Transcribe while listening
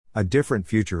A different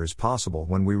future is possible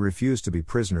when we refuse to be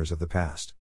prisoners of the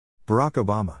past. Barack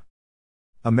Obama.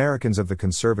 Americans of the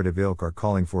conservative ilk are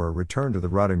calling for a return to the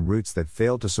rotting roots that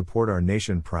failed to support our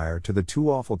nation prior to the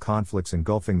two awful conflicts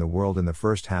engulfing the world in the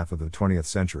first half of the 20th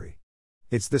century.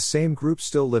 It's the same group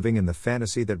still living in the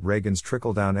fantasy that Reagan's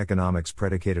trickle-down economics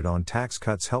predicated on tax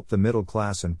cuts helped the middle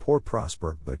class and poor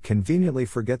prosper, but conveniently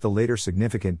forget the later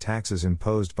significant taxes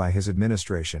imposed by his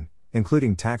administration,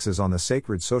 including taxes on the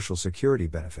sacred Social Security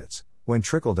benefits, when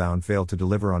trickle-down failed to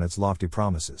deliver on its lofty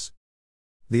promises.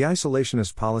 The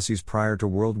isolationist policies prior to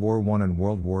World War I and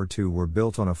World War II were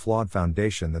built on a flawed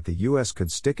foundation that the U.S.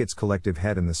 could stick its collective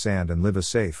head in the sand and live a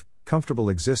safe, comfortable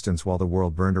existence while the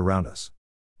world burned around us.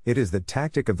 It is the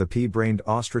tactic of the pea-brained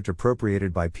ostrich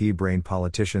appropriated by pea-brained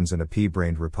politicians in a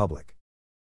pea-brained republic.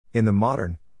 In the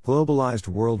modern, globalized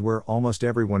world where almost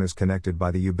everyone is connected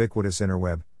by the ubiquitous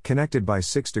interweb, connected by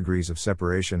 6 degrees of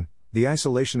separation, the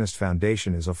isolationist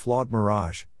foundation is a flawed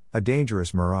mirage, a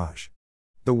dangerous mirage.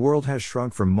 The world has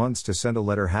shrunk from months to send a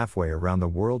letter halfway around the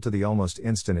world to the almost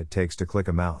instant it takes to click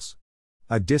a mouse.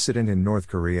 A dissident in North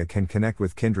Korea can connect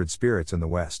with kindred spirits in the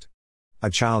West.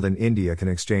 A child in India can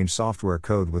exchange software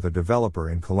code with a developer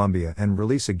in Colombia and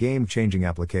release a game-changing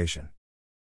application.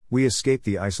 We escaped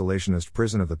the isolationist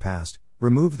prison of the past,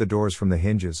 removed the doors from the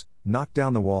hinges, knocked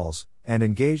down the walls, and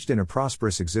engaged in a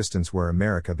prosperous existence where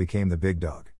America became the big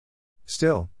dog.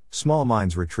 Still, small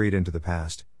minds retreat into the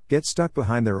past, get stuck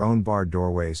behind their own barred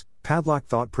doorways, padlocked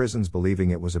thought prisons believing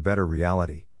it was a better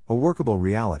reality, a workable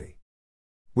reality.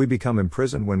 We become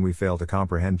imprisoned when we fail to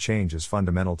comprehend change as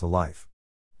fundamental to life.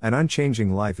 An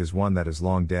unchanging life is one that is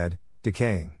long dead,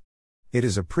 decaying. It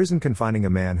is a prison confining a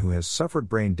man who has suffered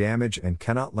brain damage and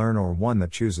cannot learn, or one that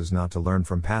chooses not to learn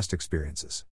from past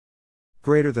experiences.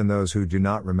 Greater than those who do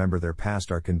not remember their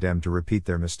past are condemned to repeat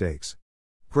their mistakes.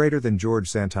 Greater than George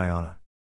Santayana.